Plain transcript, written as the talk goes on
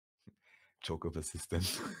joke of a system.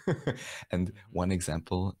 And one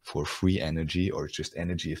example for free energy or just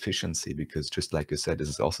energy efficiency, because just like you said, this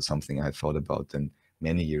is also something I thought about in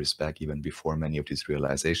many years back, even before many of these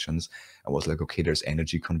realizations. I was like, okay, there's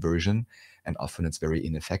energy conversion, and often it's very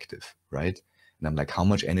ineffective, right? And I'm like, how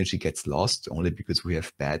much energy gets lost only because we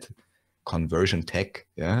have bad conversion tech,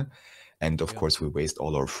 yeah? And of course, we waste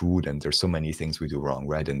all our food, and there's so many things we do wrong,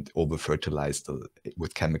 right? And over-fertilize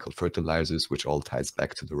with chemical fertilizers, which all ties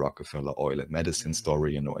back to the Rockefeller oil and medicine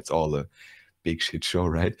story. You know, it's all a big shit show,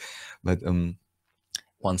 right? But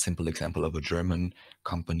one simple example of a German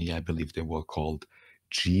company, I believe they were called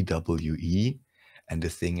GWE, and the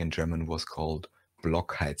thing in German was called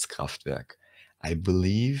Blockheizkraftwerk. I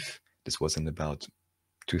believe this was in about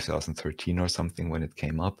 2013 or something when it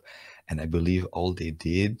came up. And I believe all they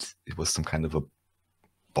did, it was some kind of a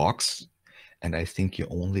box. And I think you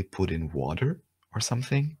only put in water or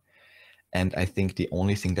something. And I think the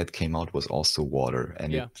only thing that came out was also water.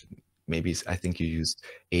 And it maybe, I think you used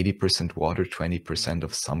 80% water, 20%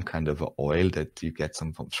 of some kind of oil that you get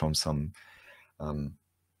from some,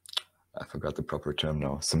 I forgot the proper term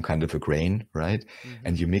now, some kind of a grain, right?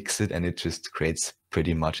 And you mix it and it just creates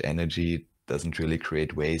pretty much energy. Doesn't really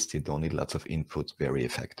create waste. You don't need lots of input. Very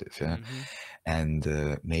effective, yeah. And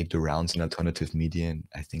made the rounds in alternative media,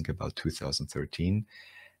 I think about 2013.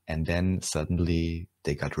 And then suddenly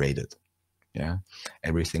they got raided. Yeah,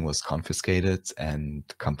 everything was confiscated and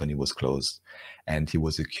the company was closed. And he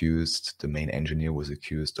was accused, the main engineer was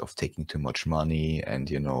accused of taking too much money and,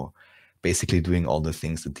 you know, basically doing all the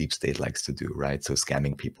things the deep state likes to do, right? So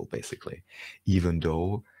scamming people, basically. Even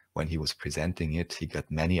though when he was presenting it, he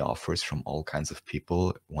got many offers from all kinds of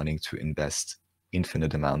people wanting to invest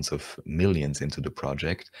infinite amounts of millions into the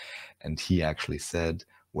project. And he actually said,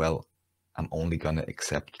 well, I'm only going to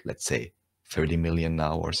accept, let's say, 30 million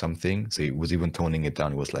now or something. So he was even toning it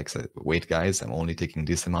down. He was like, wait, guys, I'm only taking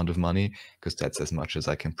this amount of money because that's as much as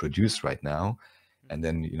I can produce right now. And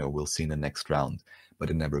then, you know, we'll see in the next round. But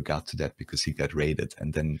it never got to that because he got raided.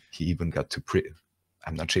 And then he even got to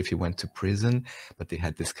I'm not sure if he went to prison, but they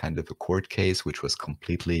had this kind of a court case, which was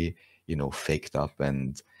completely, you know, faked up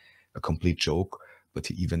and a complete joke. But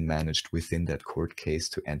he even managed within that court case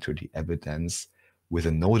to enter the evidence with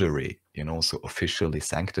a notary, you know, so officially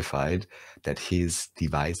sanctified that his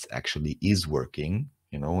device actually is working,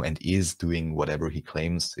 you know, and is doing whatever he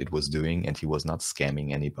claims it was doing, and he was not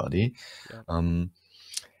scamming anybody.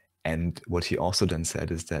 And what he also then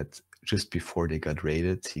said is that just before they got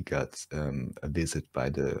raided, he got a visit by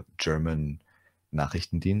the German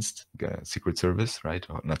Nachrichtendienst, Secret Service, right?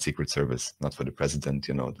 Or not Secret Service, not for the president,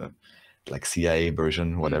 you know, the like CIA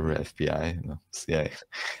version, whatever, FBI, you know, CIA,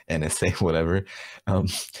 NSA, whatever,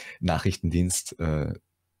 Nachrichtendienst.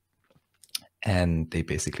 And they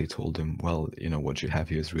basically told him, well, you know, what you have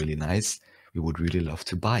here is really nice. We would really love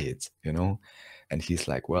to buy it, you know? And he's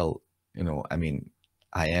like, well, you know, I mean,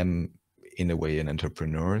 I am in a way an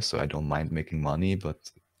entrepreneur, so I don't mind making money,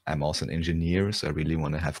 but I'm also an engineer, so I really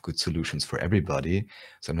want to have good solutions for everybody.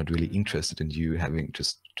 So I'm not really interested in you having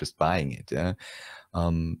just buying it, yeah?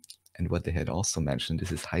 And what they had also mentioned,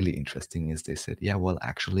 this is highly interesting, is they said, yeah, well,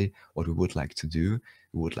 actually, what we would like to do,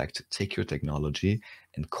 we would like to take your technology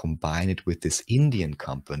and combine it with this Indian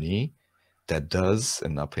company that does,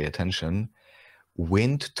 and now pay attention,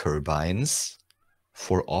 wind turbines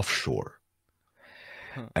for offshore.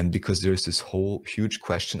 And because there's this whole huge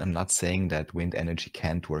question, I'm not saying that wind energy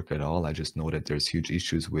can't work at all. I just know that there's huge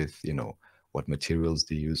issues with, you know, what materials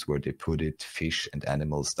they use, where they put it, fish and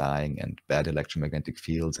animals dying, and bad electromagnetic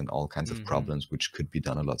fields and all kinds of problems, which could be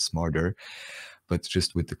done a lot smarter. But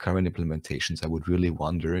just with the current implementations, I would really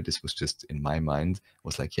wonder, this was just in my mind,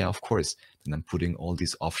 was like, yeah, of course, then I'm putting all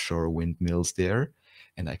these offshore windmills there,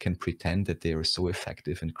 and I can pretend that they are so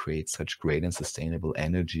effective and create such great and sustainable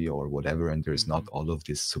energy or whatever, and there's not all of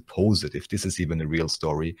this supposed, if this is even a real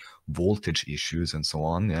story, voltage issues and so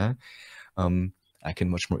on, yeah. I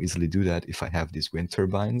can much more easily do that if I have these wind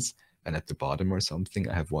turbines, and at the bottom or something,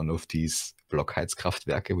 I have one of these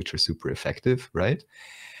Blockheizkraftwerke, which are super effective, right?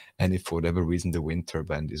 And if for whatever reason the wind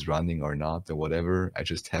turbine is running or not or whatever, I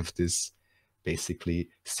just have this basically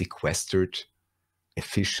sequestered,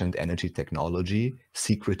 efficient energy technology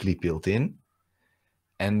secretly built in.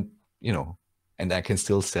 And, you know, and I can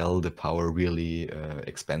still sell the power really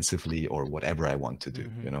expensively or whatever I want to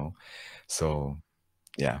do, you know? So,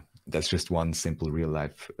 yeah. That's just one simple real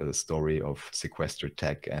life story of sequestered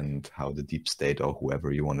tech and how the deep state or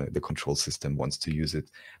whoever you want to, the control system wants to use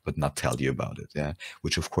it, but not tell you about it. Yeah.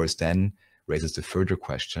 Which of course then raises the further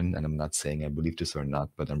question. And I'm not saying I believe this or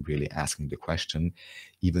not, but I'm really asking the question,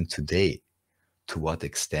 even today, to what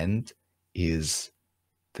extent is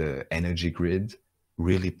the energy grid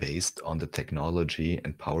really based on the technology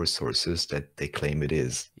and power sources that they claim it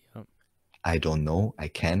is? Yep. I don't know. I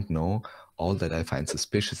can't know. All that I find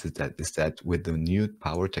suspicious is that with the new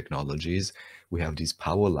power technologies, we have these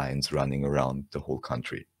power lines running around the whole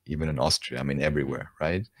country, even in Austria. I mean, everywhere,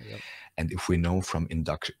 right? Yep. And if we know from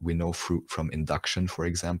induction, from induction, for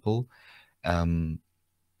example,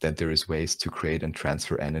 that there is ways to create and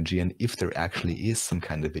transfer energy, and if there actually is some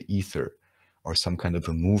kind of an ether or some kind of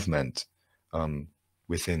a movement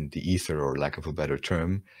within the ether, or lack of a better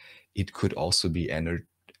term, it could also be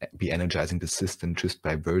energizing the system just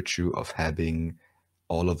by virtue of having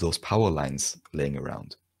all of those power lines laying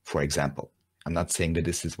around, for example. I'm not saying that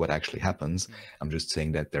this is what actually happens. I'm just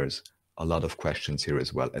saying that there's a lot of questions here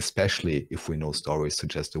as well, especially if we know stories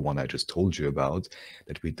such as the one I just told you about,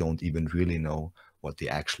 that we don't even really know what they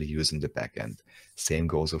actually use in the back end. Same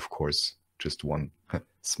goes, of course, just one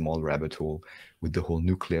small rabbit hole with the whole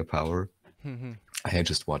nuclear power. I had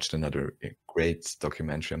just watched another great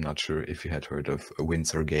documentary. I'm not sure if you had heard of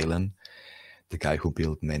Winsor Galen, the guy who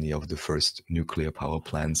built many of the first nuclear power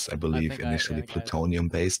plants, I believe initially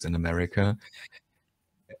plutonium-based in America.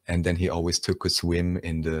 And then he always took a swim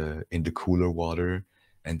in the cooler water.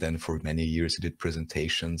 And then for many years he did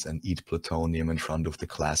presentations and eat plutonium in front of the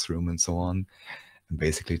classroom and so on. And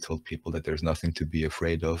basically told people that there's nothing to be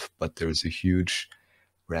afraid of, but there's a huge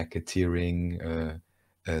racketeering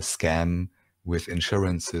scam with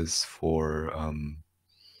insurances for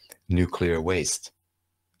nuclear waste.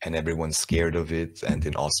 And everyone's scared of it. And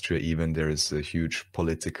in Austria, even, there is a huge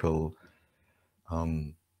political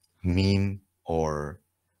meme or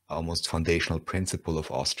almost foundational principle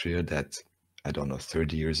of Austria that, I don't know,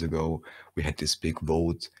 30 years ago, we had this big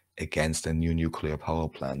vote against a new nuclear power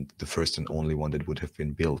plant, the first and only one that would have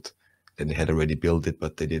been built. Then they had already built it,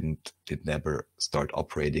 but they did never start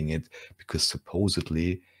operating it because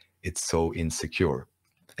supposedly it's so insecure.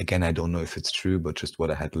 Again, I don't know if it's true, but just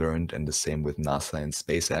what I had learned, and the same with NASA and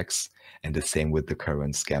SpaceX, and the same with the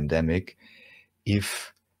current scamdemic.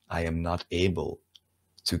 If I am not able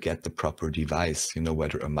to get the proper device,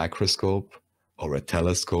 whether a microscope or a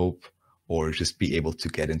telescope, or just be able to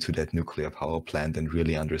get into that nuclear power plant and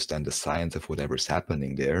really understand the science of whatever's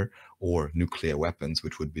happening there, or nuclear weapons,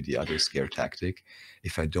 which would be the other scare tactic.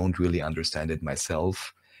 If I don't really understand it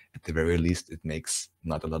myself, at the very least, it makes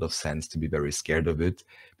not a lot of sense to be very scared of it,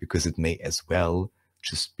 because it may as well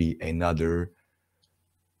just be another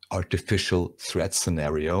artificial threat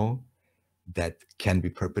scenario that can be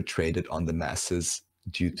perpetrated on the masses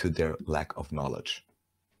due to their lack of knowledge.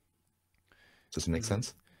 Does it make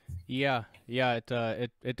sense? Yeah, it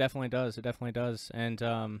definitely does. It definitely does. And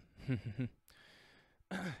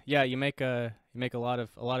yeah, you make a lot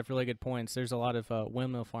of really good points. There's a lot of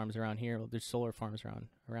windmill farms around here. There's solar farms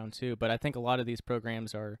around too. But I think a lot of these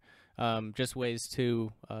programs are just ways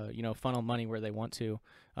to funnel money where they want to.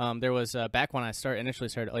 There was back when I initially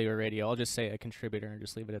started LUA Radio. I'll just say a contributor and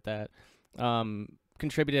just leave it at that.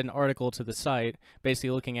 Contributed an article to the site, basically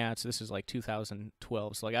looking at, so this is like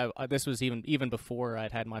 2012. So like this was even before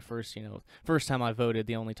I'd had my first time I voted,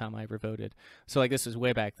 the only time I ever voted. So like this is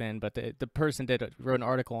way back then. But the person wrote an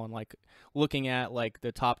article on like looking at like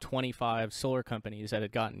the top 25 solar companies that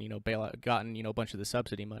had gotten a bunch of the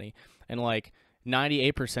subsidy money, and like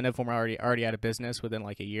 98% of them are already out of business within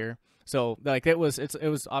like a year. So like it was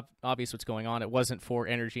obvious what's going on. It wasn't for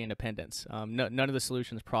energy independence. None of the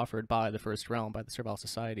solutions proffered by the First Realm, by the Servile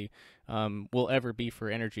Society, will ever be for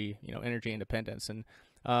energy independence. And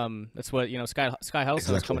that's what Sky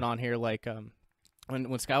Huddleston was coming on here like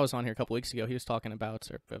when Sky was on here a couple weeks ago. He was talking about,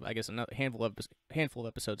 or I guess a handful of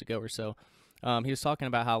episodes ago or so, he was talking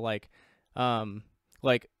about how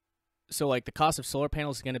so like the cost of solar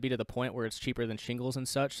panels is going to be to the point where it's cheaper than shingles and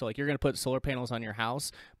such. So like you're going to put solar panels on your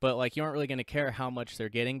house, but like you aren't really going to care how much they're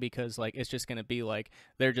getting, because like it's just going to be like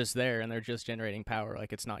they're just there and they're just generating power.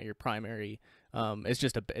 Like it's not your primary. It's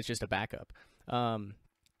just a backup.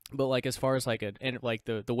 But like as far as like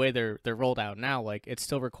the way they're rolled out now, like it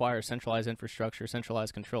still requires centralized infrastructure,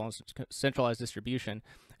 centralized control, and centralized distribution.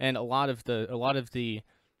 And a lot of the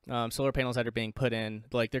solar panels that are being put in,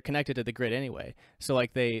 like they're connected to the grid anyway. So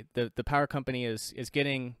like the power company is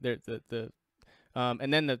getting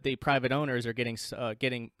and then the private owners are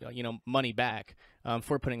getting money back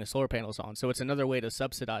for putting the solar panels on. So it's another way to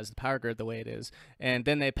subsidize the power grid the way it is. And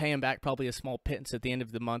then they pay them back probably a small pittance at the end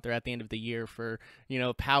of the month or at the end of the year for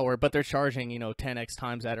power, but they're charging 10x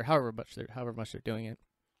times that, or however much they're doing it.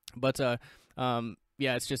 But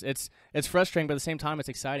yeah, it's frustrating, but at the same time it's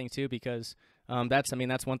exciting too, because That's, I mean,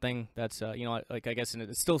 that's one thing that's, you know, like, I guess, and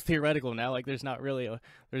it's still theoretical now. Like, this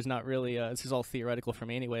is all theoretical for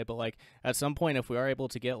me anyway. But like, at some point, if we are able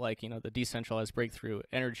to get, like, you know, the decentralized breakthrough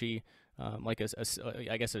energy, like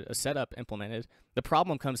I guess a setup implemented, the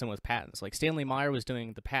problem comes in with patents. Like Stanley Meyer was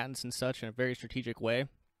doing the patents and such in a very strategic way,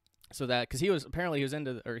 so that, because he was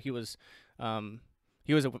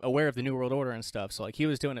aware of the New World Order and stuff. So like, he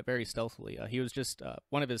was doing it very stealthily. He was just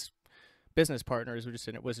one of his business partners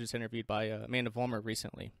was just interviewed by Amanda Vollmer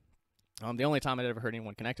recently. The only time I'd ever heard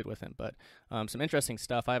anyone connected with him, but some interesting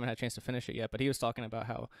stuff. I haven't had a chance to finish it yet, but he was talking about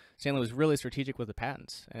how Stanley was really strategic with the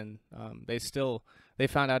patents, and they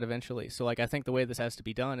found out eventually. So like, I think the way this has to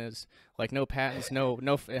be done is like, no patents,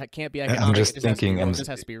 it can't be economic. I'm just thinking, it just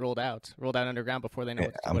has to be rolled out underground before they know.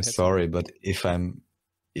 I'm sorry, but if I'm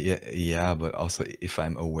yeah, but also if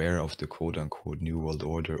I'm aware of the quote unquote New World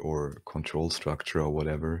Order or control structure or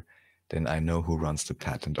whatever, then I know who runs the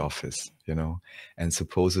patent office, you know? And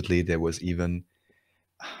supposedly there was even,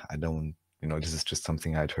 I don't, you know, this is just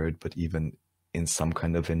something I'd heard, but even in some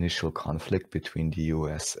kind of initial conflict between the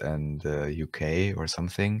US and the UK or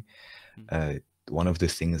something, one of the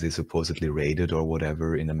things they supposedly raided or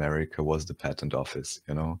whatever in America was the patent office,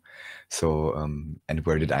 you know? So, and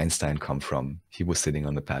where did Einstein come from? He was sitting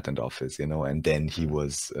on the patent office, you know, and then he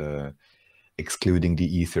was excluding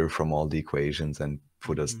the ether from all the equations and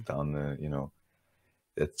put us down, you know,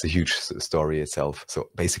 that's a huge story itself. So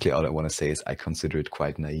basically all I want to say is I consider it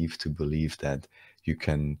quite naive to believe that you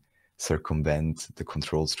can circumvent the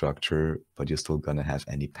control structure, but you're still going to have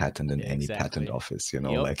any patent in any patent office, you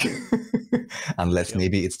know, like, unless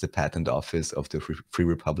maybe it's the patent office of the Free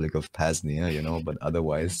Republic of Pasnia, you know, but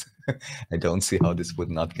otherwise I don't see how this would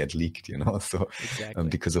not get leaked, you know. So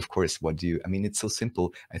because of course, I mean, it's so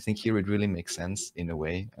simple. I think here it really makes sense in a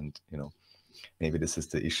way. And, you know, maybe this is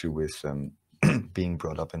the issue with being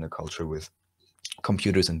brought up in a culture with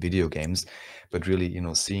computers and video games, but really, you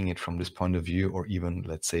know, seeing it from this point of view, or even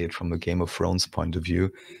let's say it from a Game of Thrones point of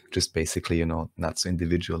view, just basically, you know, not so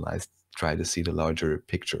individualized, try to see the larger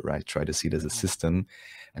picture, right? Try to see it as a system.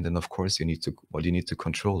 And then of course you need to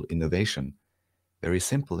control innovation. Very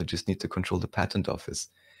simple. You just need to control the patent office,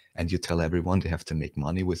 and you tell everyone they have to make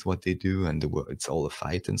money with what they do, and it's all a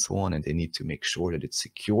fight and so on, and they need to make sure that it's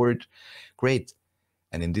secured. Great.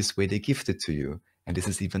 And in this way they gift it to you. And this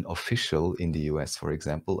is even official in the US, for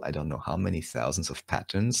example. I don't know how many thousands of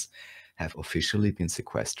patents have officially been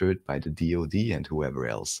sequestered by the DOD and whoever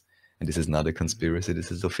else. And this is not a conspiracy,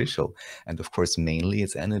 this is official. And of course, mainly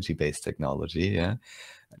it's energy-based technology, yeah?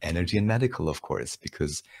 Energy and medical, of course,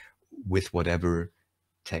 because with whatever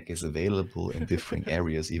tech is available in different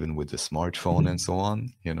areas, even with the smartphone and so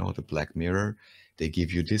on, you know, the Black Mirror, they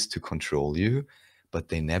give you this to control you, but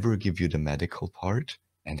they never give you the medical part.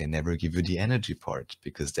 And they never give you the energy part,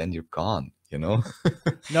 because then you're gone, you know?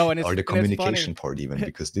 No, and or the communication part even,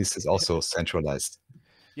 because this is also centralized.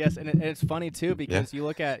 Yes, and it's funny too, because you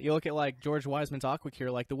look at like George Wiseman's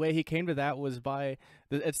AquaCure, like the way he came to that was by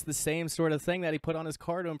it's the same sort of thing that he put on his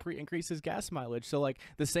car to increase his gas mileage. So like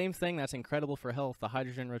the same thing that's incredible for health, the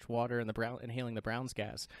hydrogen-rich water and inhaling the Brown's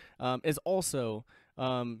gas, is also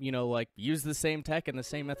you know, like use the same tech and the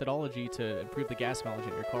same methodology to improve the gas mileage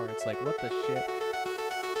in your car. It's like, what the shit?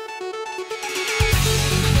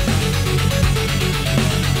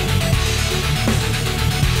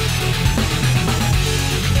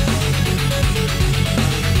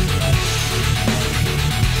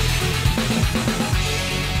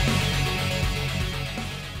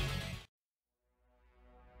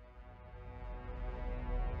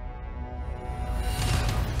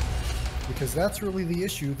 Because that's really the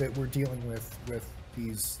issue that we're dealing with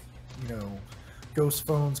these, you know, ghost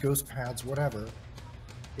phones, ghost pads, whatever,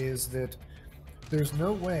 is that there's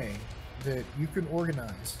no way that you can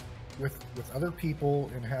organize with other people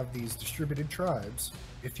and have these distributed tribes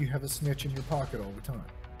if you have a snitch in your pocket all the time.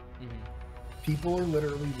 People are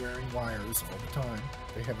literally wearing wires all the time.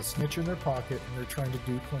 They have a snitch in their pocket and they're trying to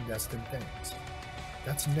do clandestine things.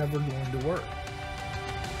 That's never going to work.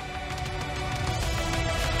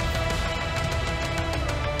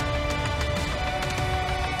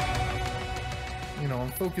 You know,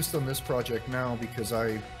 I'm focused on this project now because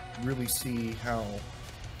I really see how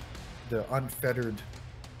the unfettered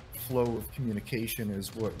flow of communication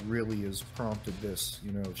is what really has prompted this,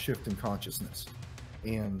 you know, shift in consciousness.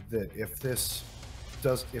 And that if this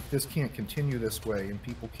can't continue this way and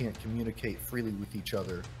people can't communicate freely with each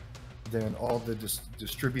other, then all the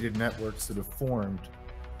distributed networks that have formed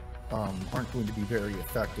aren't going to be very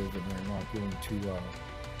effective, and they're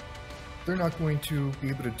not going to be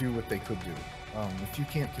able to do what they could do. If you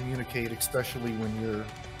can't communicate, especially when you're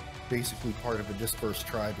basically part of a dispersed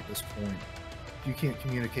tribe at this point, you can't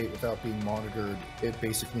communicate without being monitored. It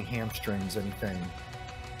basically hamstrings anything,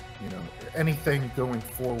 anything going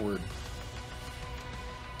forward.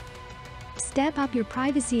 Step up your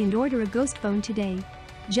privacy and order a ghost phone today.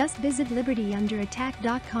 Just visit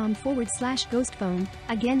libertyunderattack.com/ghost phone.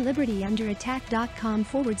 Again,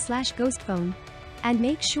 libertyunderattack.com/ghost phone. And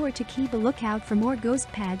make sure to keep a lookout for more ghost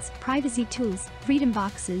pads, privacy tools, freedom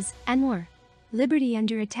boxes, and more.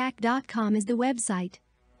 libertyunderattack.com is the website.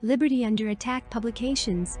 Liberty Under Attack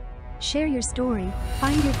Publications. Share your story,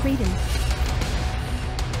 find your freedom.